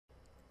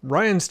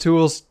Ryan's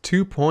Tools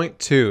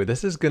 2.2.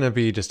 This is going to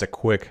be just a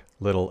quick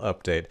little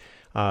update.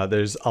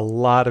 There's a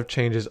lot of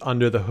changes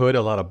under the hood,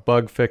 a lot of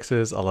bug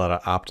fixes, a lot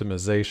of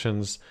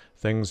optimizations.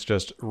 Things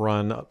just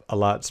run a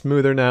lot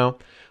smoother now,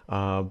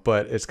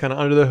 but it's kind of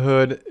under the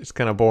hood. It's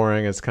kind of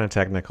boring. It's kind of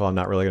technical. I'm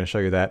not really going to show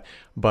you that,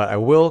 but I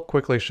will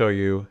quickly show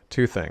you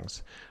two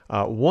things.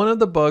 One of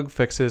the bug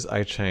fixes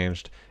I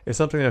changed is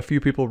something that a few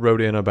people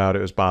wrote in about.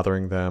 It was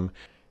bothering them.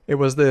 It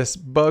was this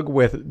bug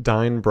with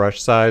dyne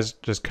brush size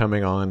just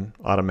coming on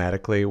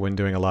automatically when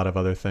doing a lot of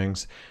other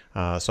things.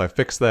 So I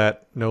fixed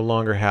that. No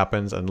longer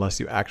happens unless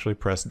you actually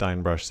press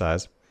dyne brush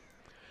size.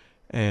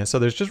 And so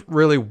there's just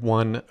really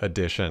one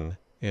addition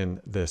in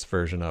this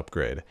version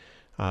upgrade.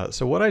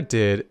 So what I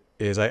did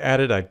is I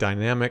added a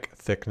dynamic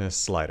thickness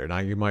slider. Now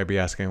you might be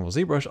asking, well,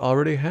 ZBrush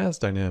already has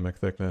dynamic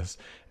thickness,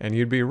 and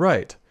you'd be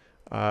right.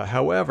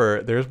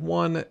 However, there's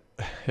one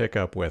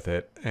hiccup with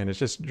it, and it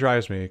just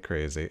drives me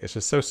crazy. It's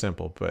just so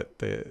simple, but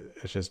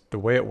it's just the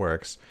way it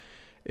works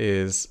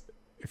is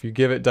if you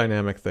give it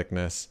dynamic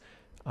thickness,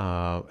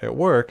 it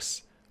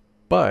works,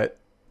 but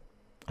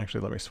actually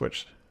let me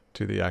switch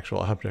to the actual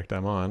object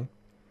I'm on.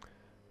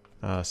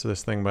 So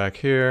this thing back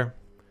here,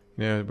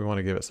 we want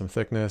to give it some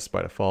thickness.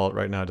 By default,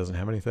 right now it doesn't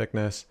have any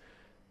thickness.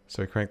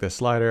 So we crank this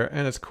slider,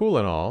 and it's cool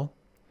and all.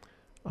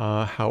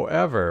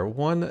 However,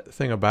 one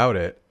thing about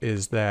it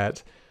is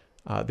that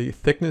the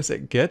thickness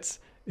it gets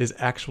is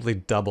actually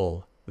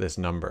double this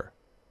number.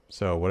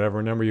 So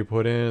whatever number you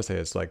put in, say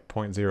it's like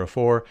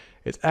 0.04,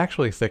 it's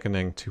actually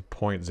thickening to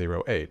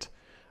 0.08.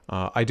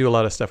 I do a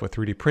lot of stuff with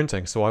 3D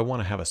printing, so I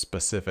want to have a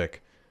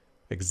specific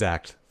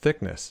exact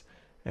thickness.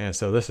 And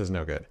so this is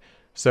no good.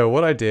 So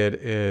what I did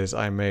is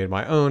I made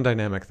my own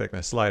dynamic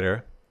thickness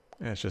slider.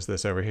 And it's just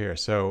this over here.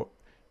 So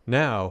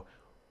now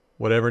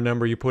whatever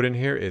number you put in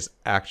here is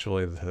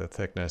actually the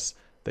thickness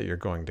that you're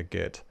going to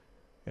get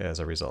as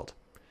a result.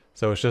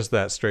 So it's just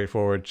that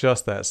straightforward,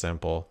 just that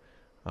simple.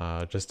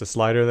 Just a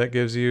slider that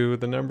gives you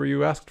the number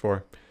you asked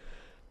for.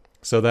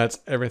 So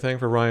that's everything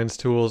for Ryan's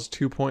Tools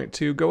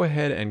 2.2. Go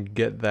ahead and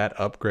get that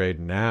upgrade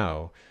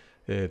now.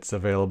 It's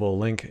available,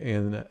 link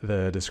in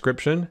the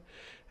description.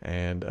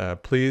 And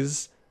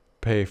please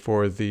pay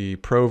for the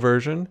Pro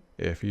version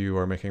if you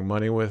are making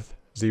money with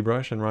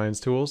ZBrush and Ryan's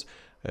Tools.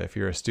 If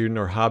you're a student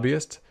or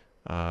hobbyist,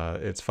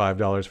 it's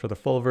 $5 for the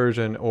full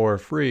version or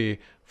free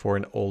for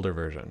an older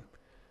version.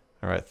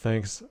 All right,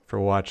 thanks for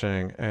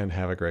watching and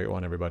have a great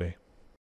one, everybody.